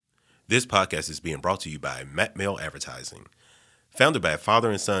This podcast is being brought to you by Matt Mail Advertising. Founded by a father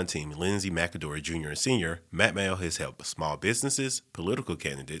and son team, Lindsey McAdory Jr. and Sr., Matt Mail has helped small businesses, political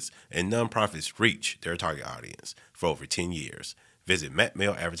candidates, and nonprofits reach their target audience for over 10 years. Visit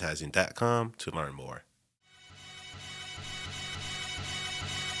mattmailadvertising.com to learn more.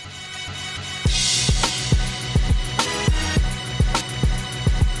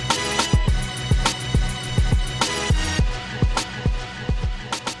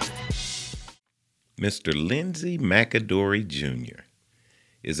 Mr. Lindsey McAdory Jr.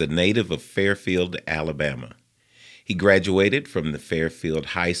 is a native of Fairfield, Alabama. He graduated from the Fairfield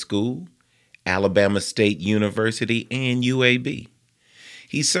High School, Alabama State University, and UAB.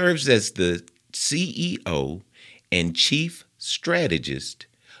 He serves as the CEO and Chief Strategist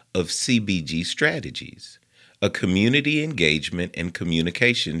of CBG Strategies, a community engagement and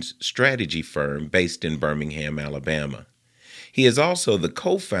communications strategy firm based in Birmingham, Alabama. He is also the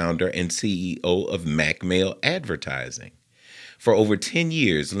co-founder and CEO of Mac Mail Advertising. For over 10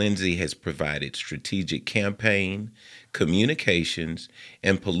 years, Lindsey has provided strategic campaign, communications,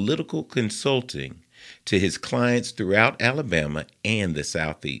 and political consulting to his clients throughout Alabama and the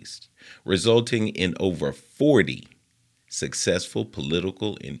Southeast, resulting in over 40 successful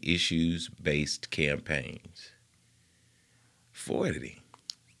political and issues-based campaigns. 40.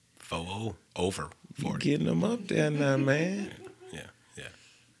 Over 40. You getting them up there now, man. Yeah.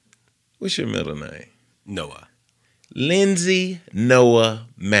 What's your middle name? Noah. Lindsey Noah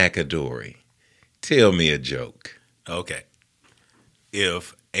McAdory. Tell me a joke. Okay.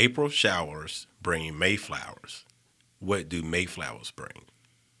 If April showers bring Mayflowers, what do Mayflowers bring?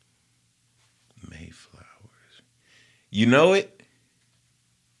 Mayflowers. You know it?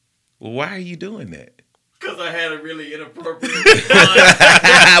 Well, why are you doing that? Because I had a really inappropriate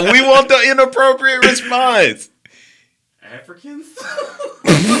response. We want the inappropriate response. Africans?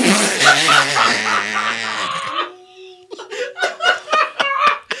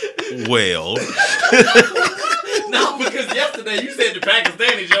 Well. No, because yesterday you said the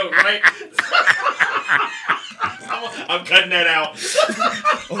Pakistani joke, right? I'm cutting that out.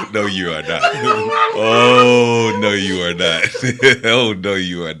 Oh, no, you are not. Oh, no, you are not. Oh, no,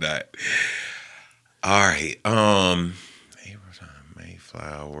 you are not. All right.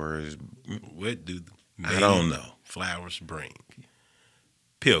 Mayflowers. What do I don't know. Flowers bring?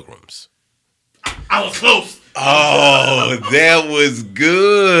 Pilgrims. I was close. Oh, that was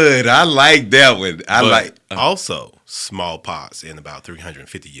good. I like that one. Also smallpox and about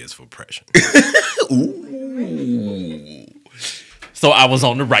 350 years for oppression. Ooh. So I was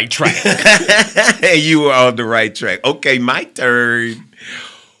on the right track. You were on the right track. Okay, my turn.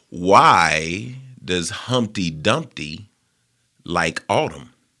 Why does Humpty Dumpty like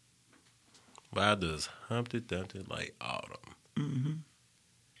autumn? Why does Humpty Dumpty like autumn? Mm-hmm.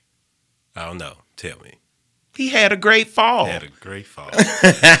 I don't know. Tell me. He had a great fall. Had a great fall.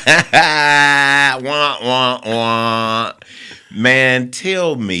 Wah, wah, wah. Man,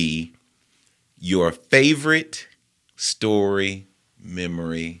 tell me your favorite story,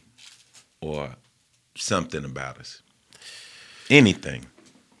 memory, or something about us. Anything.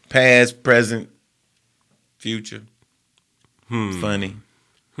 Past, present, future. Funny.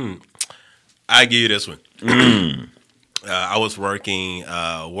 I give you this one. I was working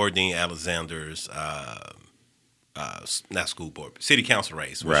Wardine Alexander's not school board, but city council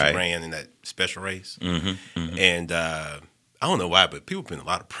race, which Right. ran in that special race. Mm-hmm. And I don't know why, but people put a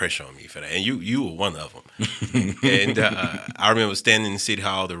lot of pressure on me for that, and you were one of them. And I remember standing in the city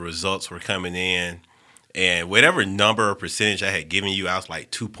hall, the results were coming in, and whatever number or percentage I had given you, I was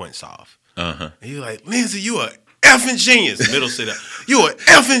like 2 points off. Uh-huh. And you're like, Lindsey, you are effing genius. Middle city, you are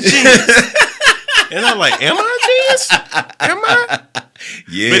effing genius. And I'm like, am I a genius? Am I?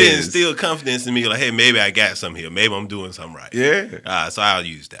 Yes. But it instilled confidence in me, like, hey, maybe I got something here. Maybe I'm doing something right. Yeah. So I'll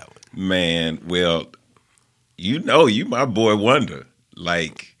use that one. Man, well, you know, you my boy wonder.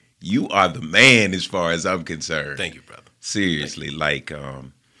 Like, you are the man as far as I'm concerned. Thank you, brother. Seriously, like,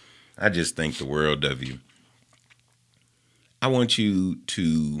 I just think the world of you. I want you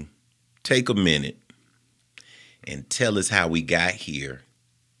to take a minute and tell us how we got here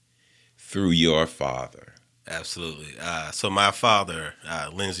through your father. Absolutely. So my father,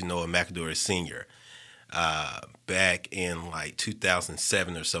 Lindsey Noah McAdory Sr., back in like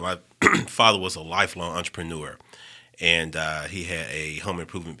 2007 or so, my father was a lifelong entrepreneur, and he had a home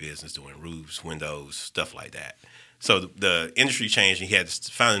improvement business doing roofs, windows, stuff like that. So the industry changed, and he had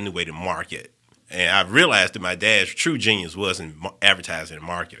to find a new way to market. And I realized that my dad's true genius was in advertising and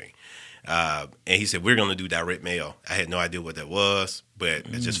marketing. And he said, we're going to do direct mail. I had no idea what that was, but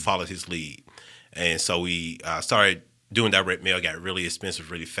I just followed his lead. And so we started doing direct mail got really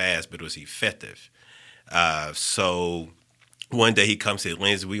expensive really fast, but it was effective. So one day he comes and said,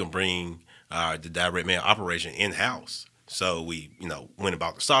 Lindsey, we're going to bring the direct mail operation in-house. So we, went and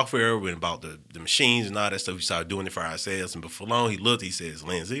bought the software, went and bought the machines and all that stuff. We started doing it for ourselves. And before long, he says,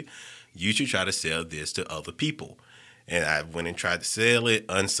 Lindsey, you should try to sell this to other people. And I went and tried to sell it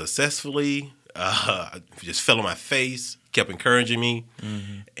unsuccessfully. I just fell on my face, kept encouraging me.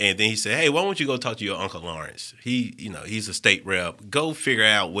 Mm-hmm. And then he said, hey, why don't you go talk to your Uncle Lawrence? He's a state rep. Go figure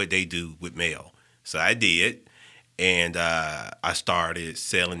out what they do with mail. So I did. And I started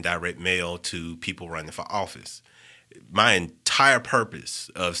selling direct mail to people running for office. My entire purpose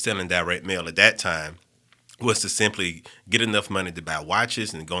of selling direct mail at that time was to simply get enough money to buy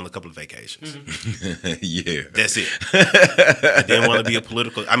watches and go on a couple of vacations. Mm-hmm. Yeah. That's it. I didn't want to be a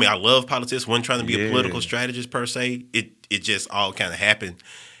political... I mean, I love politics. Wasn't trying to be a political strategist per se. It just all kind of happened.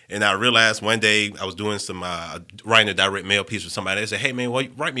 And I realized one day I was doing some... writing a direct mail piece with somebody. They said, hey, man,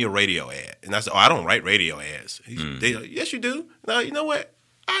 write me a radio ad. And I said, I don't write radio ads. They like, yes, you do. No, you know what?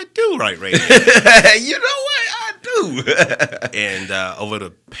 I do write radio ads. You know what? I do. And over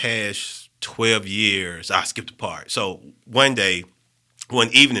the past 12 years, I skipped a part. So one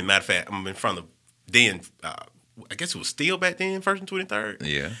evening, matter of fact, I'm in front of then, I guess it was still back then, First and 23rd.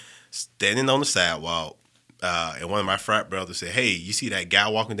 Yeah. Standing on the sidewalk, and one of my frat brothers said, hey, you see that guy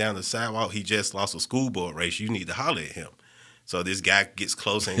walking down the sidewalk? He just lost a school board race. You need to holler at him. So this guy gets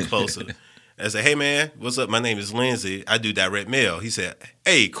closer and closer. I said, hey, man, what's up? My name is Lindsey. I do direct mail. He said,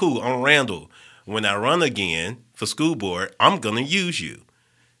 hey, cool, I'm Randall. When I run again for school board, I'm going to use you.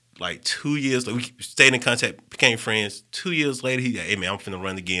 Like 2 years later, we stayed in contact, became friends. 2 years later, he said, hey, man, I'm finna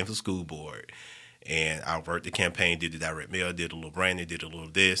run again for school board. And I worked the campaign, did the direct mail, did a little branding, did a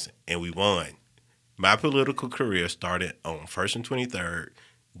little this, and we won. My political career started on 1st and 23rd,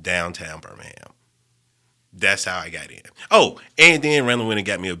 downtown Birmingham. That's how I got in. Oh, and then Randall went and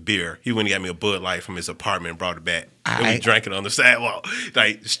got me a beer. He went and got me a Bud Light from his apartment and brought it back. And we drank it on the sidewalk.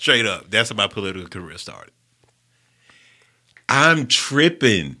 Like, straight up. That's how my political career started. I'm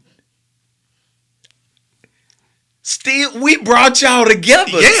tripping. Still, we brought y'all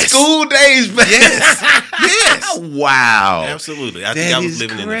together. Yes. School days, man. Yes. Yes. Wow. Absolutely. I think I was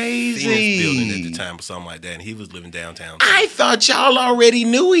living in the Phoenix building at the time or something like that, and he was living downtown. I thought y'all already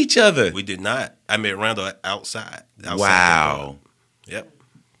knew each other. We did not. I met Randall outside Wow. Yep.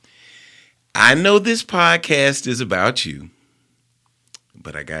 I know this podcast is about you,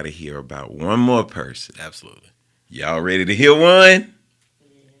 but I got to hear about one more person. Absolutely. Y'all ready to hear one?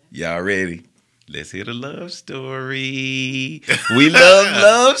 Y'all ready? Let's hear the love story. We love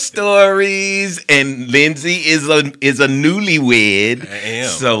love stories, and Lindsey is a newlywed. I am.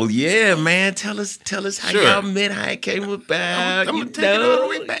 So yeah, man, tell us how y'all met, how it came about. I'm gonna take it all the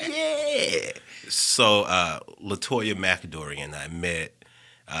way back. Yeah. So LaToya McAdory and I met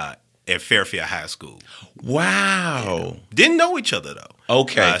at Fairfield High School. Wow. Didn't know each other though.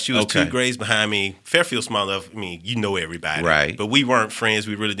 Okay. She was 2 grades behind me. Fairfield's small enough. I mean, you know everybody. Right. But we weren't friends.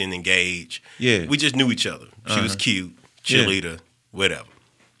 We really didn't engage. Yeah. We just knew each other. She was cute, cheerleader, whatever.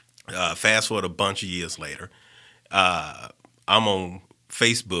 Fast forward a bunch of years later, I'm on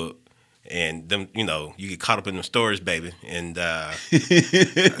Facebook, and them, you get caught up in the stories, baby. And I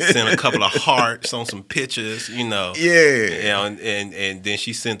sent a couple of hearts on some pictures, Yeah. And then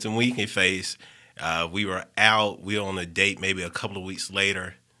she sent some winky face. We were on a date maybe a couple of weeks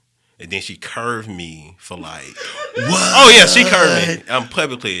later, and then she curved me for like... What? Oh, yeah, she curved me.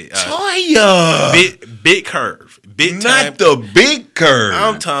 Publicly. Toya! Big curve. Big time. Not the big curve.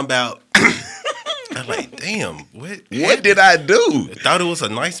 I'm talking about... I'm like, damn, what did I do? I thought it was a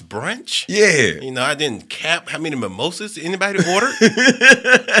nice brunch. Yeah. I didn't cap how many mimosas anybody ordered.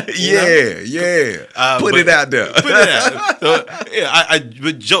 Yeah. Put it out there. Put it out. So, yeah, I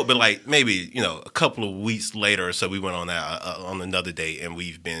would joke, but like maybe, a couple of weeks later or so, we went on another date, and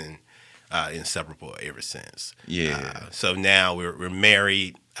we've been inseparable ever since. Yeah. So now we're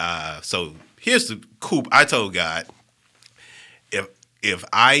married. So here's the cool. I told God, if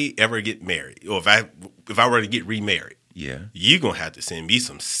I ever get married, or if I were to get remarried, you're gonna have to send me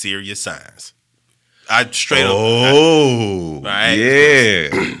some serious signs. I straight up. Right?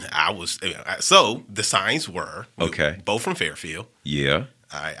 Yeah. I was. So the signs were both from Fairfield. Yeah.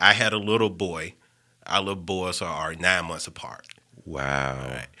 I had a little boy. Our little boys are 9 months apart. Wow.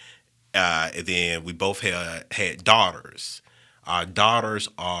 Right. And then we both had daughters. Our daughters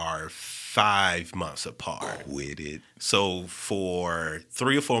are 5 months apart. With it. So for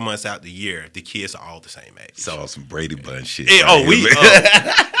 3 or 4 months out the year, the kids are all the same age. Saw some Brady Bunch shit. Yeah,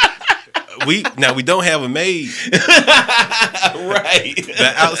 we don't have a maid. Right.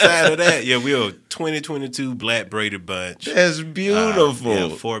 But outside of that, yeah, we're a 2022 black braided bunch. That's beautiful.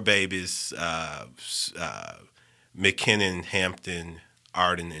 Yeah, 4 babies, McKinnon, Hampton,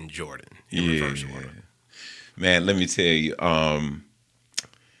 Arden, and Jordan in reverse order. Man, let me tell you,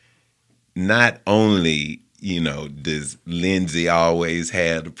 not only, does Lindsey always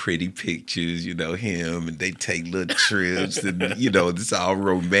have the pretty pictures, him, and they take little trips, and, it's all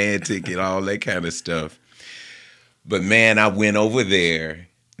romantic and all that kind of stuff. But, man, I went over there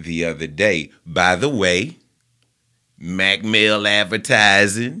the other day. By the way, Mac Mail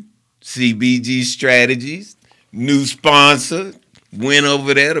Advertising, CBG Strategies, new sponsor. Went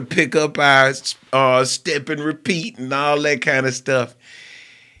over there to pick up our step and repeat and all that kind of stuff.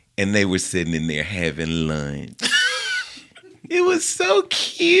 And they were sitting in there having lunch. It was so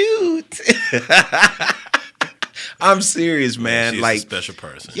cute. I'm serious, man. She's like a special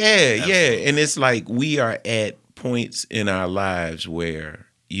person. Yeah, Absolutely. yeah. And it's like we are at points in our lives where,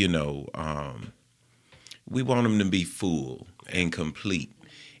 we want them to be full and complete.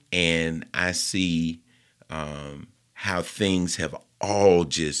 And I see how things have all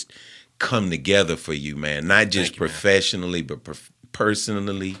just come together for you, man. Not just professionally, but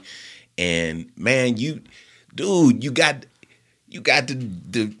personally. And man, you've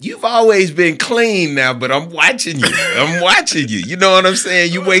always been clean now, but I'm watching you. You know what I'm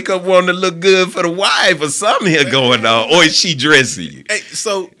saying? You wake up wanting to look good for the wife or something here going on. Or is she dressing you? Hey,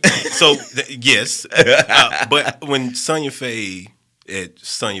 yes. But when Sonia Faye at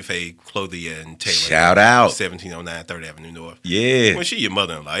Sonia Faye Clothier and Taylor. Shout out. 1709 3rd Avenue North. Yeah. When she your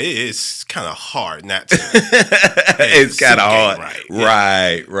mother-in-law, it's kind of hard not to. It's kind of hard.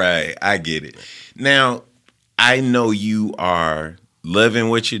 Right. Right. I get it. Now, I know you are loving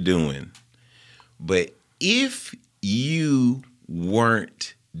what you're doing, but if you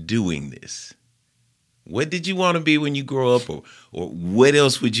weren't doing this, what did you want to be when you grow up, or what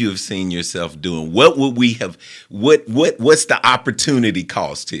else would you have seen yourself doing? What would we have? What's the opportunity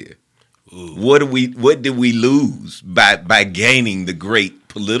cost here? Ooh. What did we lose by gaining the great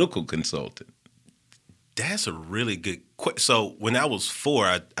political consultant? That's a really good question. So when I was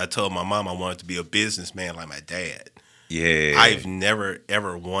 4, I told my mom I wanted to be a businessman like my dad. Yeah, I've never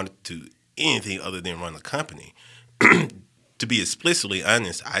ever wanted to anything other than run a company. To be explicitly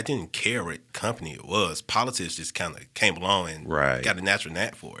honest, I didn't care what company it was. Politics just kind of came along and got a natural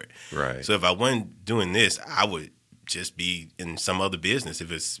knack for it. Right. So if I wasn't doing this, I would just be in some other business.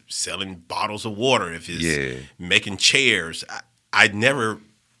 If it's selling bottles of water, if it's making chairs, I never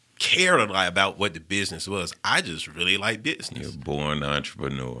cared a lot about what the business was. I just really like business. You're a born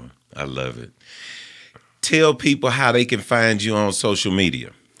entrepreneur. I love it. Tell people how they can find you on social media.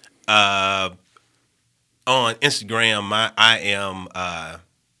 On Instagram, I am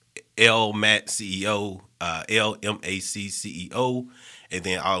LMACCEO, LMACCEO, and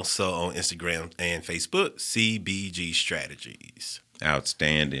then also on Instagram and Facebook, CBG Strategies.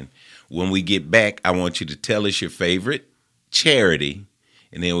 Outstanding. When we get back, I want you to tell us your favorite charity,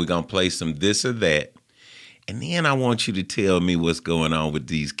 and then we're going to play some this or that. And then I want you to tell me what's going on with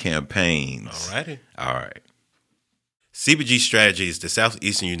these campaigns. All righty. All right. CBG Strategy is the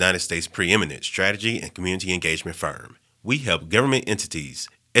Southeastern United States' preeminent strategy and community engagement firm. We help government entities,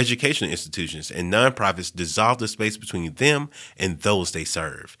 educational institutions, and nonprofits dissolve the space between them and those they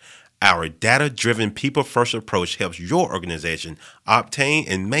serve. Our data-driven, people-first approach helps your organization obtain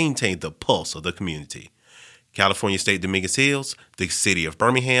and maintain the pulse of the community. California State Dominguez Hills, the City of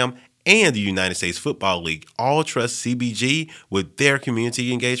Birmingham, and the United States Football League all trust CBG with their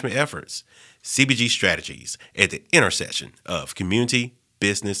community engagement efforts. CBG Strategies at the intersection of community,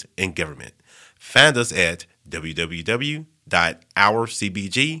 business, and government. Find us at www.ourcbg.com.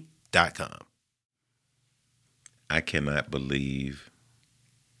 I cannot believe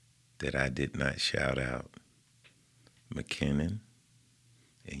that I did not shout out McKinnon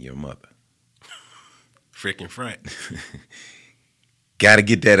and your mother. Freaking Frank. Got to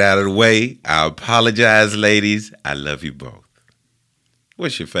get that out of the way. I apologize, ladies. I love you both.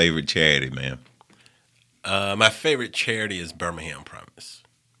 What's your favorite charity, ma'am? My favorite charity is Birmingham Promise.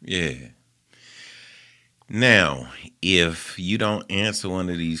 Yeah. Now, if you don't answer one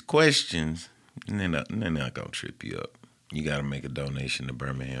of these questions, they're not going to trip you up. You got to make a donation to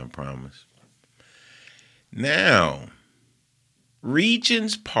Birmingham Promise. Now,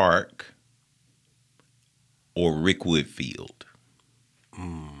 Regents Park or Rickwood Field?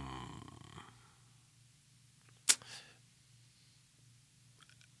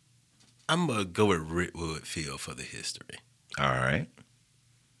 I'm going to go with Rickwood Field for the history. All right.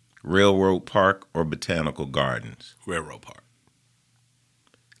 Railroad Park or Botanical Gardens? Railroad Park.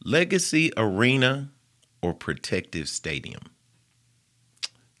 Legacy Arena or Protective Stadium?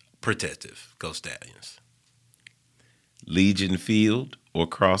 Protective. Go Stallions. Legion Field or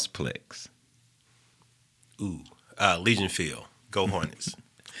Crossplex? Ooh. Legion Field. Go Hornets.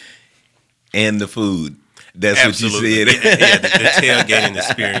 And the food. That's Absolutely. what you said. Yeah, the tailgating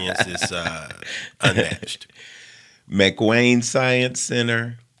experience is unmatched. McWayne Science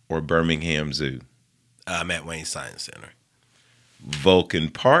Center or Birmingham Zoo? Matt Wayne Science Center. Vulcan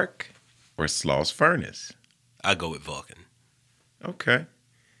Park or Sloss Furnace? I go with Vulcan. Okay.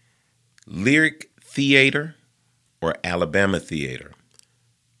 Lyric Theater or Alabama Theater?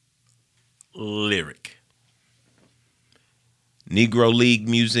 Lyric. Negro League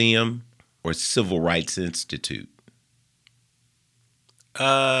Museum or Civil Rights Institute?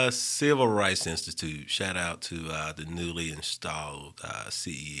 Civil Rights Institute. Shout out to the newly installed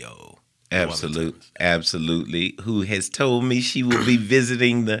CEO. Absolutely. Who has told me she will be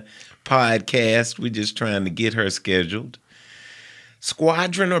visiting the podcast. We're just trying to get her scheduled.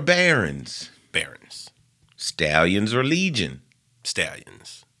 Squadron or Barons? Barons. Stallions or Legion?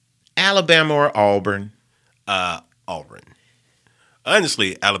 Stallions. Alabama or Auburn? Auburn.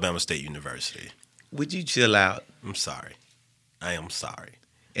 Honestly, Alabama State University. Would you chill out? I'm sorry. I am sorry.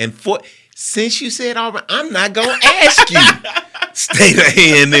 And since you said Auburn, I'm not gonna ask you. State of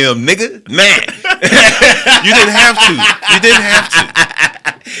A&M, nigga. Man. You didn't have to.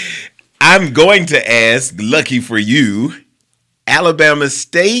 I'm going to ask, lucky for you, Alabama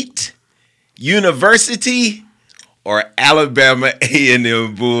State University or Alabama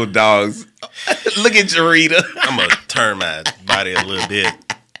A&M Bulldogs? Look at you, Rita. I'm gonna turn my body a little bit.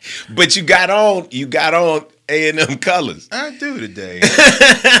 But you got on A&M colors. I do today.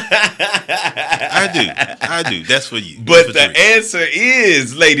 I do. That's for you. But the answer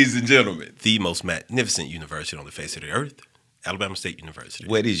is, ladies and gentlemen, the most magnificent university on the face of the earth, Alabama State University.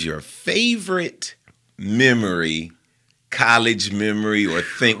 What is your favorite memory, college memory, or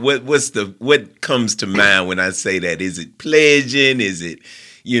think? What comes to mind when I say that? Is it pledging? Is it,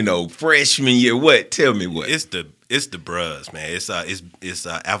 freshman year? What? Tell me what. It's the Bruz, man. It's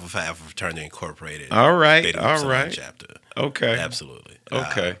Alpha Phi Alpha Fraternity Incorporated. All right. Beta Upsilon chapter. Okay. Absolutely.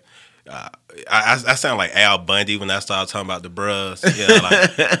 Okay. I sound like Al Bundy when I start talking about the Bruz.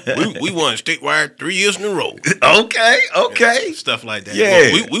 We won statewide 3 years in a row. Okay. Stuff like that.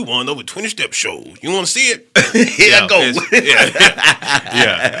 Yeah. We won over 20 step shows. You want to see it? Here I go.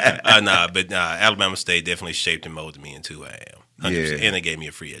 But Alabama State definitely shaped and molded me into who I am. 100%. And they gave me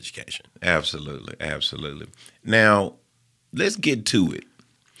a free education. Absolutely. Now, let's get to it.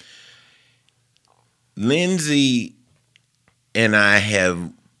 Lindsey and I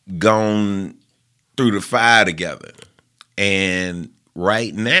have gone through the fire together. And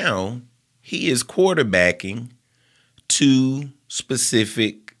right now, he is quarterbacking 2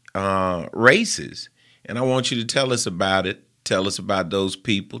 specific races. And I want you to tell us about it. Tell us about those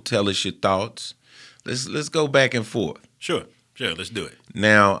people. Tell us your thoughts. Let's go back and forth. Sure, let's do it.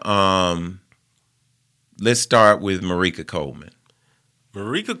 Now, let's start with Marika Coleman.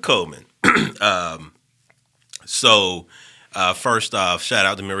 First off, shout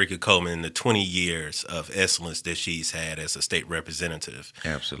out to Marika Coleman and the 20 years of excellence that she's had as a state representative.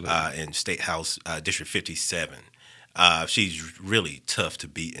 Absolutely. In State House District 57. She's really tough to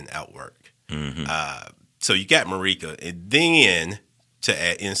beat and outwork. Mm-hmm. So you got Marika, and then to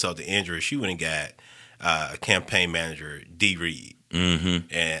add insult to injury, she went and got campaign manager D. Reed.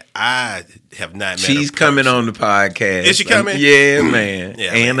 Mm-hmm. And I have not met her. She's coming on the podcast. Is she coming? Yeah, man.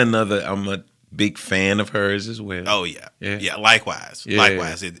 Yeah, and man. I'm a big fan of hers as well. Oh, yeah. Likewise.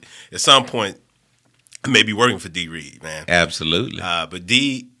 At some point, I may be working for D. Reed, man. Absolutely. But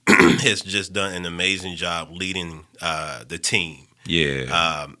D has just done an amazing job leading the team.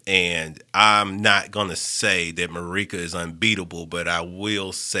 Yeah. And I'm not going to say that Marika is unbeatable, but I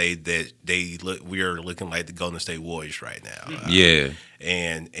will say that we are looking like the Golden State Warriors right now.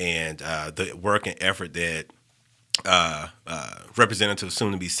 And the work and effort that Representative,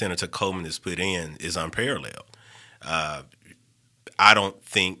 soon-to-be Senator Coleman has put in is unparalleled. I don't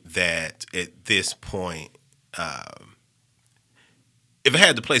think that at this point, if I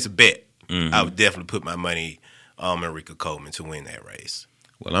had to place a bet, I would definitely put my money on Marika Coleman to win that race.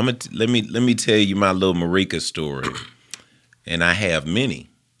 Well, let me tell you my little Marika story, and I have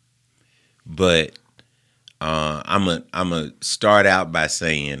many, but I'm a start out by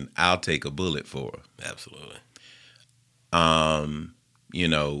saying I'll take a bullet for her. Absolutely.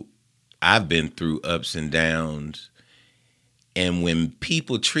 I've been through ups and downs, and when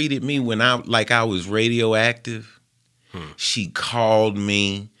people treated me like I was radioactive, she called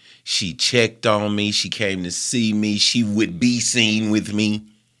me, she checked on me, she came to see me, she would be seen with me.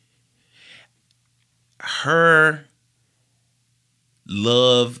 her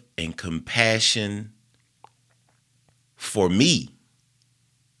love and compassion for me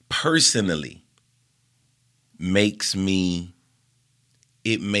personally makes me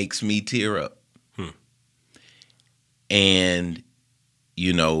tear up. And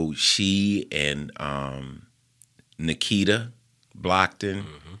she and Nikita Blockton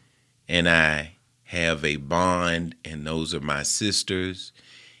and I have a bond, and those are my sisters.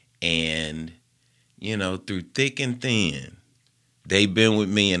 And through thick and thin, they've been with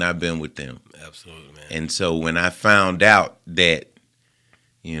me and I've been with them. Absolutely, man. And so when I found out that,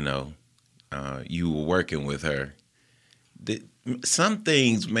 you were working with her, some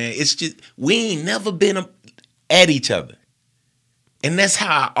things, man, it's just, we ain't never been at each other. And that's how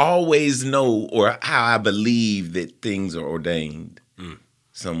I always know, or how I believe that things are ordained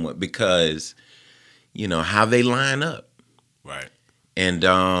somewhat, because, how they line up. Right.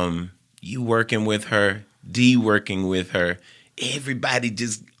 And you working with her, D working with her, everybody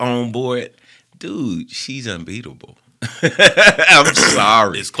just on board. Dude, she's unbeatable. I'm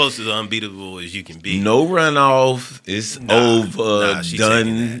sorry. As close as unbeatable as you can be. No runoff. It's over. She's done.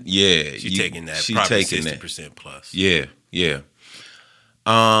 Taking that. Yeah. She's taking that. She's Probably taking 60% that. plus. Yeah.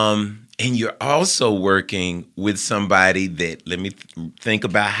 And you're also working with somebody that, let me think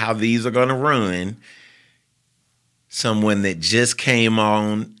about how these are going to run. Someone that just came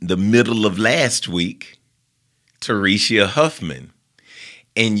on the middle of last week, Teresia Huffman.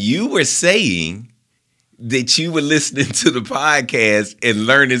 And you were saying that you were listening to the podcast and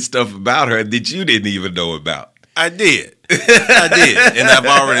learning stuff about her that you didn't even know about. I did. And I've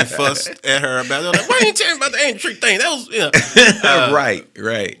already fussed at her about it. Like, why didn't you tell me about the entry thing? That was, Right.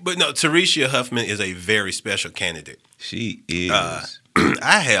 But no, Teresia Huffman is a very special candidate. She is.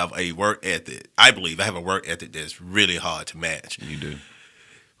 I have a work ethic. I believe I have a work ethic that's really hard to match. You do.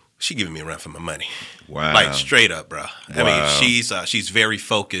 She giving me a run for my money. Wow. Like straight up, bro. Wow. I mean, she's very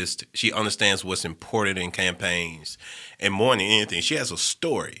focused. She understands what's important in campaigns. And more than anything, she has a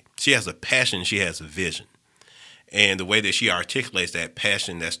story. She has a passion. She has a vision. And the way that she articulates that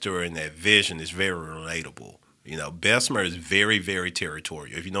passion, that story, and that vision is very relatable. Bessemer is very, very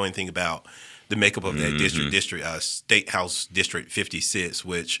territorial. If you know anything about the makeup of that district, State House District 56,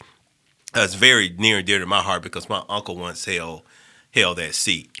 which is very near and dear to my heart because my uncle once held that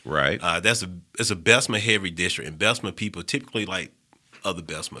seat. Right. It's a Bessemer heavy district, and Bessemer people typically like other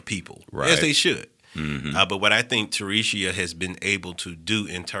Bessemer people, as they should. But what I think Teresia has been able to do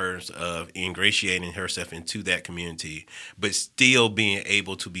in terms of ingratiating herself into that community, but still being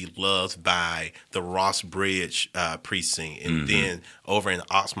able to be loved by the Ross Bridge precinct, and then over in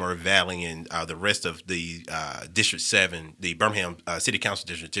Oxmoor Valley and the rest of the District 7, the Birmingham City Council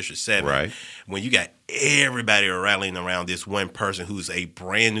District 7, right. When you got everybody rallying around this one person who's a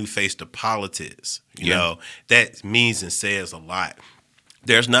brand new face to politics, that means and says a lot.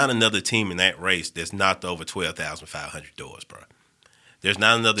 There's not another team in that race that's knocked over 12,500 doors, bro. There's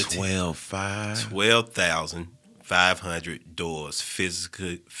not another team. 12,500 doors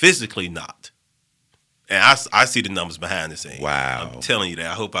physically knocked. And I see the numbers behind the scene. Wow. I'm telling you that.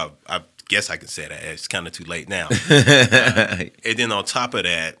 I hope I guess I can say that. It's kind of too late now. And then on top of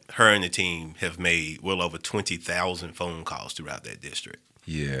that, her and the team have made well over 20,000 phone calls throughout that district.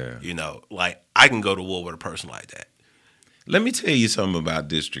 Yeah. Like I can go to war with a person like that. Let me tell you something about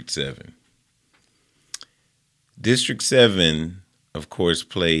District 7. District 7, of course,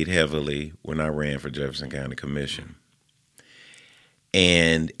 played heavily when I ran for Jefferson County Commission.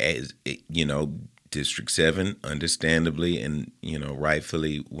 And, as District 7, understandably and,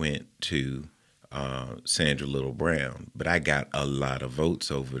 rightfully went to Sandra Little Brown. But I got a lot of votes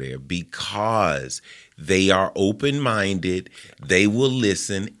over there because they are open-minded, they will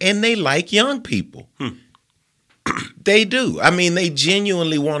listen, and they like young people. They do. I mean, they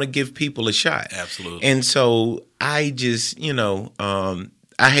genuinely want to give people a shot. Absolutely. And so I just, that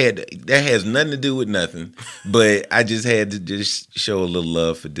has nothing to do with nothing, but I just had to just show a little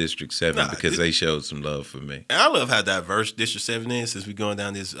love for District 7 because they showed some love for me. And I love how diverse District 7 is since we're going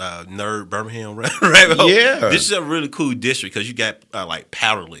down this nerd Birmingham rabbit hole. Yeah. This is a really cool district because you got like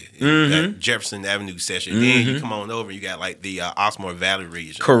Powderly, that Jefferson Avenue section. Then you come on over and you got like the Oxmoor Valley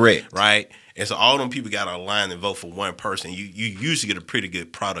region. Correct. Right? And so all them people got to align and vote for one person. You usually get a pretty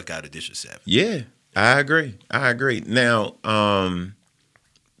good product out of District 7. Yeah, I agree. Now,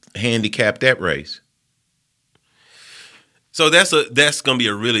 handicap that race. So that's going to be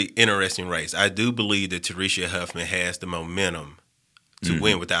a really interesting race. I do believe that Teresia Huffman has the momentum to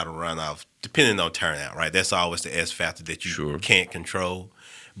win without a runoff, depending on turnout, right? That's always the S factor that you can't control.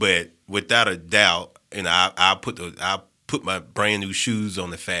 But without a doubt, I'll put my brand new shoes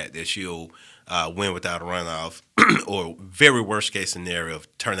on the fact that she'll win without a runoff, or very worst case scenario,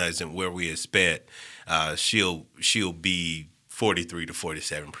 if turnout isn't where we expect, she'll be 43 to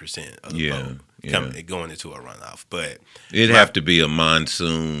 47% of the vote going into a runoff. But it'd have to be a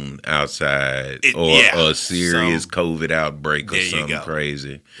monsoon outside or a serious COVID outbreak or something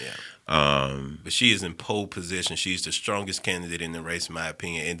crazy. Yeah. But she is in pole position. She's the strongest candidate in the race, in my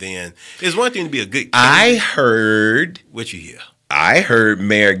opinion. And then it's one thing to be a good candidate. I heard. What you hear? I heard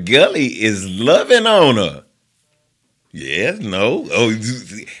Mayor Gully is loving on her. Yes, no. Oh,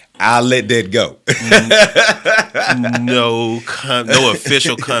 I'll let that go. No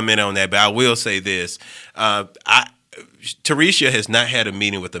official comment on that, but I will say this. Tarisha has not had a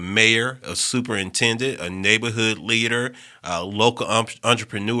meeting with a mayor, a superintendent, a neighborhood leader, a local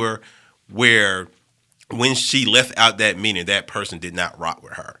entrepreneur, where when she left out that meeting, that person did not rock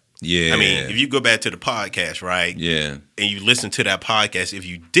with her. Yeah. I mean, if you go back to the podcast, right? Yeah. And you listen to that podcast, if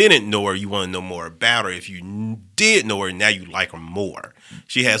you didn't know her, you want to know more about her. If you did know her, now you like her more.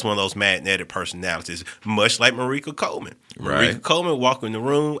 She has one of those magnetic personalities, much like Marika Coleman. Right. Marika Coleman walked in the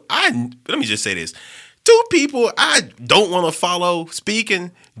room. Let me just say this. Two people I don't want to follow speaking,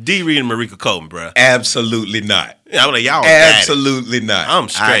 D. Reed and Marika Coleman, bro. Absolutely not. Yeah, I'm like, y'all absolutely not. I'm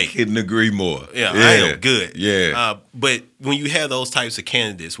straight. I couldn't agree more. Yeah, I am good. Yeah. But when you have those types of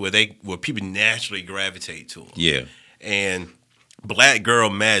candidates where people naturally gravitate to them. Yeah. And Black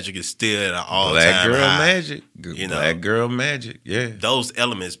girl magic is still at an all-time Black girl high. magic. Black girl magic. Yeah. Those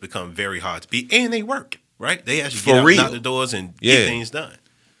elements become very hard to beat, and they work, right? They actually For get real. out the doors and get things done.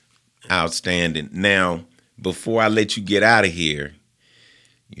 Outstanding. Now, before I let you get out of here,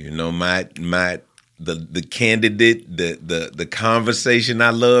 you know the candidate, the conversation I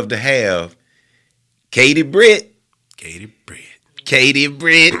love to have, Katie Britt,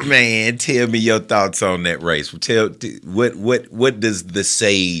 man, tell me your thoughts on that race. What does the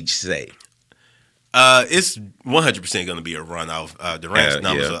sage say? It's 100% going to be a runoff. Durant's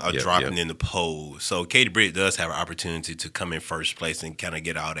numbers are dropping in the polls. So Katie Britt does have an opportunity to come in first place and kind of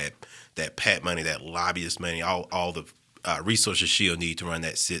get all that PAC money, that lobbyist money, all the resources she'll need to run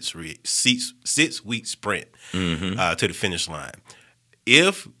that 6-week sprint to the finish line.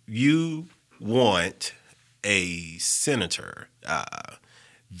 If you want a senator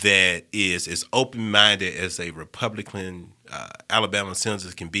that is as open-minded as a Republican Alabama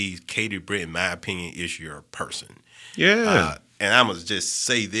senator can be, Katie Britt, in my opinion, is your person. Yeah. And I'm going to just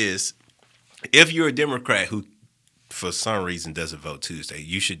say this. If you're a Democrat who, for some reason, doesn't vote Tuesday,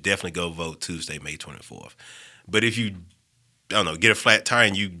 you should definitely go vote Tuesday, May 24th. But if you, get a flat tire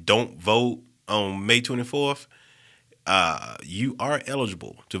and you don't vote on May 24th, you are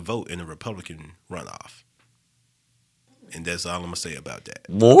eligible to vote in the Republican runoff. And that's all I'm going to say about that.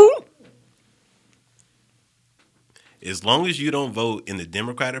 What? As long as you don't vote in the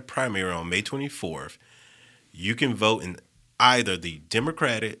Democratic primary on May 24th, you can vote in either the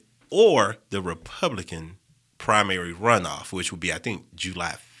Democratic or the Republican primary runoff, which would be, I think,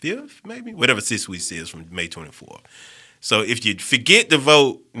 July 5th, maybe? Whatever 6 weeks is from May 24th. So if you forget to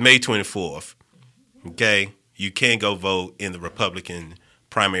vote May 24th, okay, you can go vote in the Republican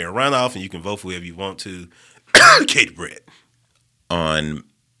primary runoff, and you can vote for whoever you want to. Katie Britt. On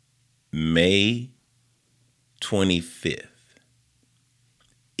May 25th,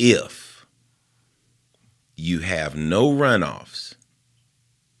 if you have no runoffs,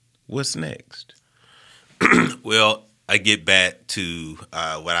 what's next? Well, I get back to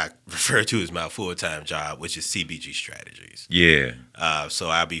what I refer to as my full-time job, which is CBG strategies. Yeah. So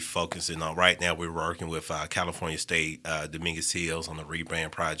I'll be focusing on, right now we're working with California State, Dominguez Hills on the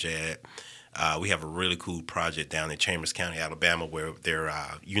rebrand project. We have a really cool project down in Chambers County, Alabama, where they're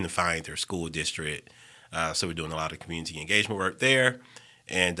unifying their school district. So we're doing a lot of community engagement work there.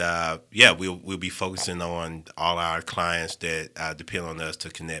 And, we'll be focusing on all our clients that depend on us to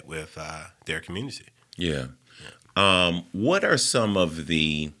connect with their community. Yeah. What are some of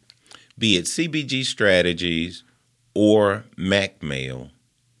the, be it CBG strategies or Mac Mail,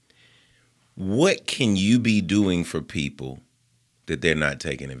 what can you be doing for people that they're not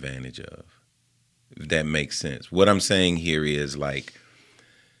taking advantage of? If that makes sense. What I'm saying here is, like,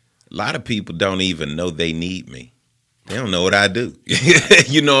 a lot of people don't even know they need me. They don't know what I do.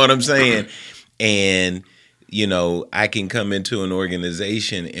 You know what I'm saying? And, I can come into an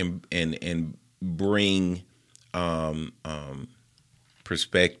organization and bring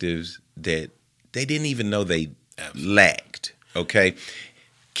perspectives that they didn't even know they lacked. Okay?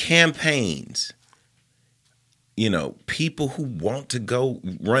 Campaigns. People who want to go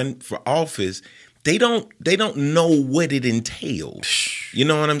run for office, they don't know what it entails. You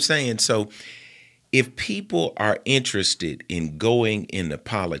know what I'm saying? So if people are interested in going into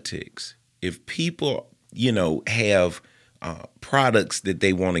politics, if people, have products that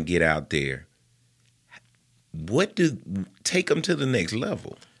they want to get out there, take them to the next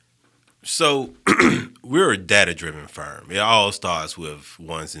level? So we're a data-driven firm. It all starts with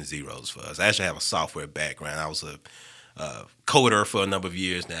ones and zeros for us. I actually have a software background. I was a coder for a number of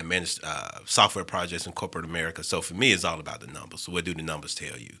years, and I managed software projects in corporate America. So for me, it's all about the numbers. So what do the numbers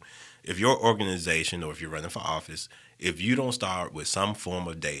tell you? If your organization or if you're running for office, if you don't start with some form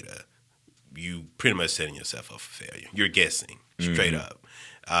of data, you pretty much setting yourself up for failure. You're guessing straight up.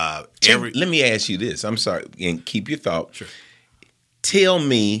 Let me ask you this. I'm sorry, and keep your thought. Sure. Tell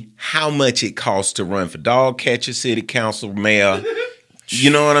me how much it costs to run for dog catcher, city council, mayor.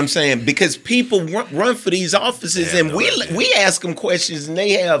 You know what I'm saying? Because people run for these offices, and we ask them questions, and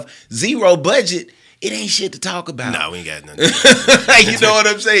they have zero budget. It ain't shit to talk about. No, we ain't got nothing. You know what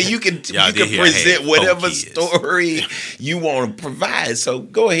I'm saying? You can present whatever story you want to provide. So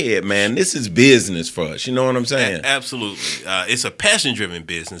go ahead, man. This is business for us. You know what I'm saying? Absolutely. It's a passion-driven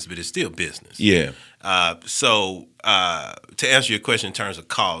business, but it's still business. Yeah. So to answer your question in terms of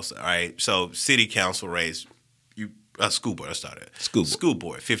cost, all right, so city council raised school board. I started school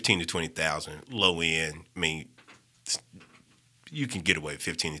board, 15 to 20,000, low end. I mean, you can get away with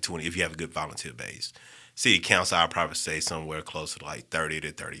 15 to 20 if you have a good volunteer base. City council, I'd probably say somewhere close to like 30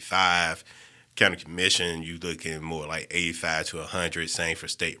 to 35. County commission, you looking more like 85 to 100. Same for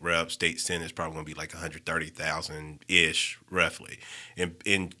state rep. State senate is probably going to be like 130,000 ish, roughly.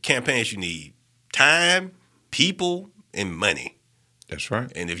 In campaigns, you need time, people, and money. That's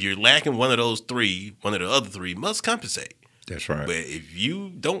right. And if you're lacking one of those three, one of the other three must compensate. That's right. But if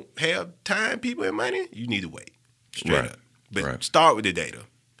you don't have time, people, and money, you need to wait. Straight up. But start with the data.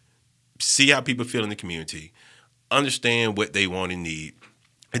 See how people feel in the community. Understand what they want and need.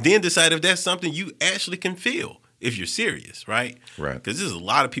 And then decide if that's something you actually can feel if you're serious, right? Right. Because there's a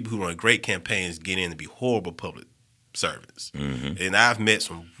lot of people who run great campaigns get in to be horrible public servants. Mm-hmm. And I've met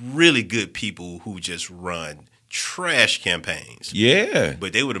some really good people who just run trash campaigns. Yeah.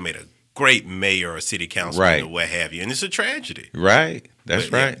 But they would have made a great mayor or city councilman or what have you. And it's a tragedy. Right. That's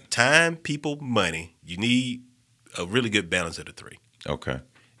But, right. Time, people, money. You need a really good balance of the three. Okay.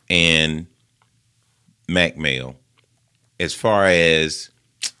 And Mac Mail, as far as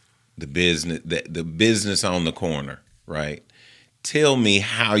the business on the corner, right? Tell me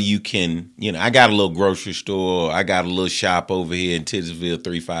how you can, I got a little grocery store, I got a little shop over here in Titusville,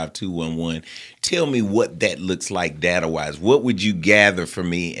 35211. Tell me what that looks like data-wise. What would you gather for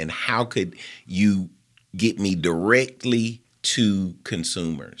me, and how could you get me directly to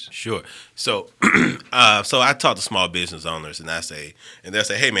consumers? Sure. So so I talk to small business owners, and they'll say,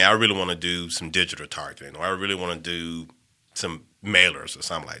 hey, man, I really want to do some digital targeting, or I really want to do some mailers or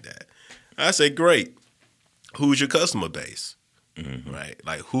something like that. I say, great. Who's your customer base? Mm-hmm. Right?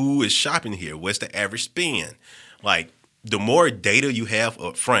 Like, who is shopping here? What's the average spend? Like, the more data you have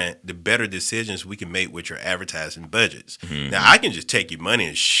up front, the better decisions we can make with your advertising budgets. Mm-hmm. Now, I can just take your money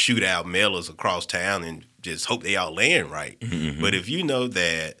and shoot out mailers across town and just hope they all land right. Mm-hmm. But if you know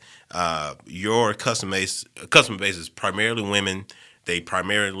that your customer base is primarily women, they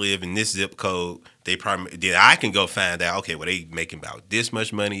primarily live in this zip code, then I can go find out, okay, well, they making about this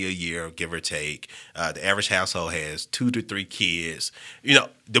much money a year, give or take. The average household has 2 to 3 kids.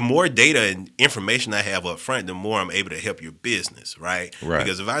 The more data and information I have up front, the more I'm able to help your business, right?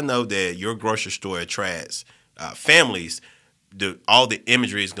 Because if I know that your grocery store attracts families, all the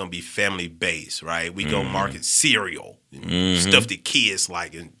imagery is going to be family-based, right? We go market cereal, and stuff that kids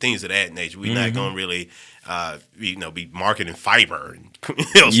like, and things of that nature. We're not going to really, be marketing fiber and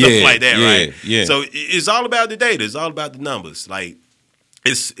stuff like that, right? Yeah. So it's all about the data. It's all about the numbers. Like,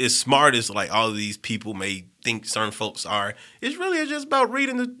 it's as smart as like all of these people may think certain folks are. It's really just about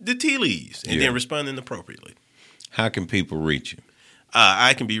reading the tea leaves and then responding appropriately. How can people reach you?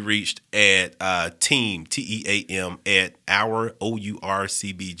 I can be reached at team, TEAM, at ourcbg.com.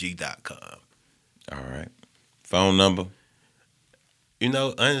 All right. Phone number?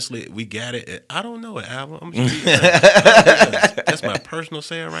 Honestly, we got it. I don't know it, Alvin. That's my personal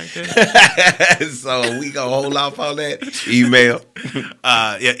sale right there. So we going to hold off on that. Email?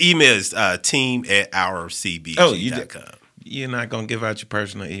 Email is team at ourcbg.com. You're not going to give out your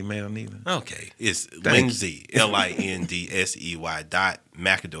personal email neither? Okay. It's Lindsey, LINDSEY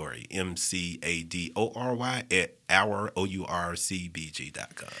McAdory, MCADORY at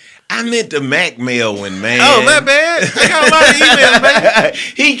OURCBG.com. I meant the Mac mail one, man. Oh, my bad. I got a lot of emails, man.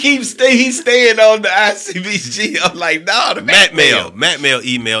 He's staying on the ICBG. I'm like, no, the Mac mail. Mac mail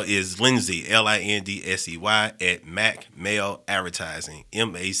email is Lindsey, Lindsey at Mac Mail Advertising,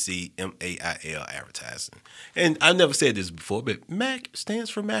 MACMAIL Advertising. And I've never said this before, but Mac stands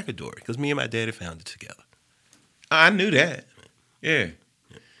for McAdory because me and my daddy found it together. I knew that. Yeah.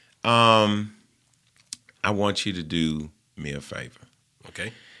 I want you to do me a favor.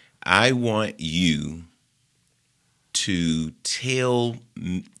 Okay. I want you to tell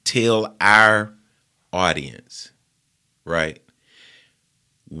our audience, right,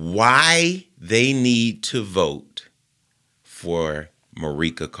 why they need to vote for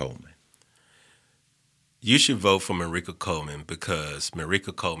Marika Coleman. You should vote for Marika Coleman because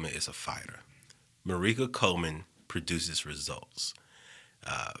Marika Coleman is a fighter. Marika Coleman produces results.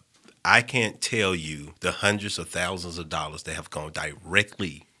 I can't tell you the hundreds of thousands of dollars that have gone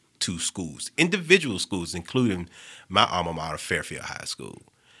directly to schools, individual schools, including my alma mater, Fairfield High School.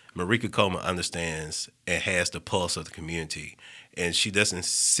 Marika Coleman understands and has the pulse of the community, and she doesn't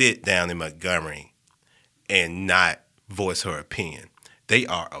sit down in Montgomery and not voice her opinion. They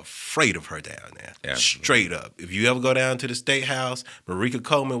are afraid of her down there, Absolutely. Straight up. If you ever go down to the State House, Marika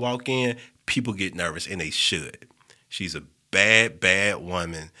Coleman walk in, people get nervous, and they should. She's a bad, bad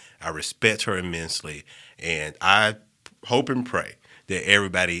woman. I respect her immensely, and I hope and pray that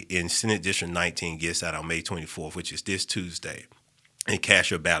everybody in Senate District 19 gets out on May 24th, which is this Tuesday, and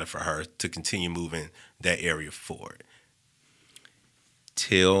cast your ballot for her to continue moving that area forward.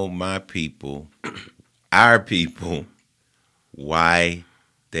 Tell my people, our people, why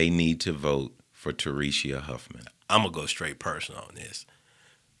they need to vote for Teresia Huffman. I'm going to go straight personal on this.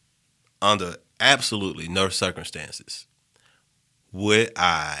 Under absolutely no circumstances would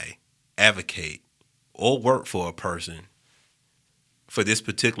I advocate or work for a person for this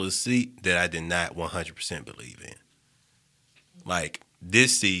particular seat that I did not 100% believe in. Like,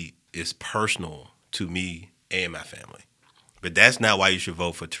 this seat is personal to me and my family. But that's not why you should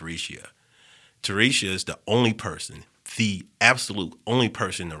vote for Teresia. Teresia is the only person, the absolute only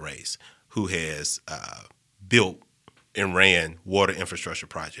person in the race who has built and ran water infrastructure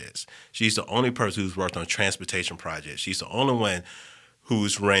projects. She's the only person who's worked on transportation projects. She's the only one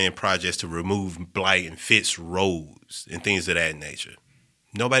who's ran projects to remove blight and fix roads and things of that nature.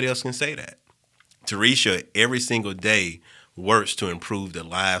 Nobody else can say that. Teresia, every single day, works to improve the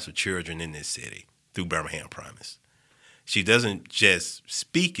lives of children in this city through Birmingham Promise. She doesn't just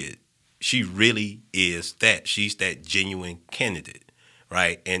speak it. She really is that. She's that genuine candidate,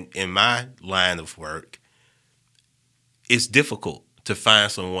 right? And in my line of work, it's difficult to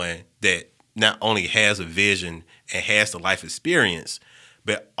find someone that not only has a vision and has the life experience,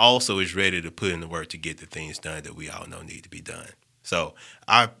 but also is ready to put in the work to get the things done that we all know need to be done. So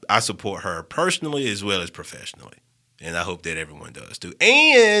I support her personally as well as professionally, and I hope that everyone does too.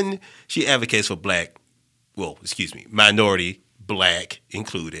 And she advocates for minority, black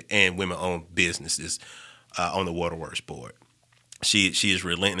included, and women-owned businesses on the Waterworks Board. She is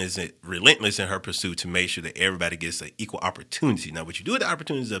relentless in her pursuit to make sure that everybody gets an equal opportunity. Now, what you do with the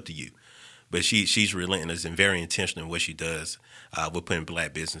opportunity is up to you, but she's relentless and very intentional in what she does with putting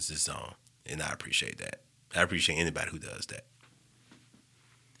black businesses on, and I appreciate that. I appreciate anybody who does that.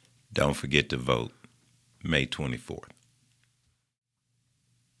 Don't forget to vote May 24th.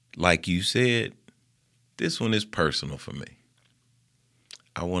 Like you said, this one is personal for me.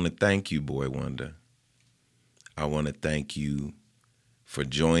 I want to thank you, Boy Wonder. I want to thank you for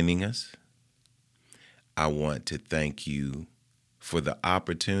joining us. I want to thank you for the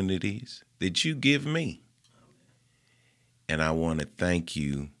opportunities that you give me. And I want to thank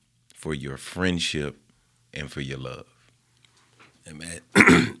you for your friendship and for your love. Hey, man,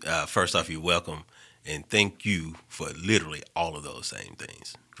 first off, you're welcome, and thank you for literally all of those same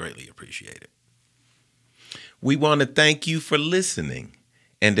things. Greatly appreciate it. We want to thank you for listening.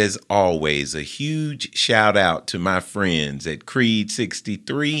 And as always, a huge shout out to my friends at Creed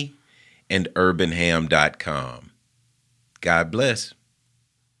 63 and urbanham.com. God bless.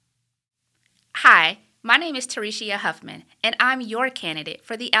 Hi, my name is Teresia Huffman, and I'm your candidate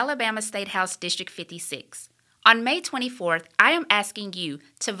for the Alabama State House District 56. On May 24th, I am asking you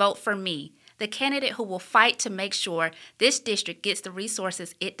to vote for me, the candidate who will fight to make sure this district gets the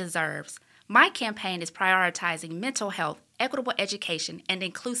resources it deserves. My campaign is prioritizing mental health, equitable education, and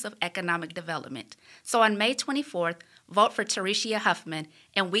inclusive economic development. So on May 24th, vote for Teresia Huffman,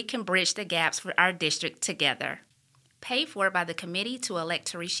 and we can bridge the gaps for our district together. Paid for by the Committee to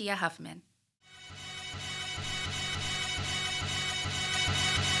Elect Teresia Huffman.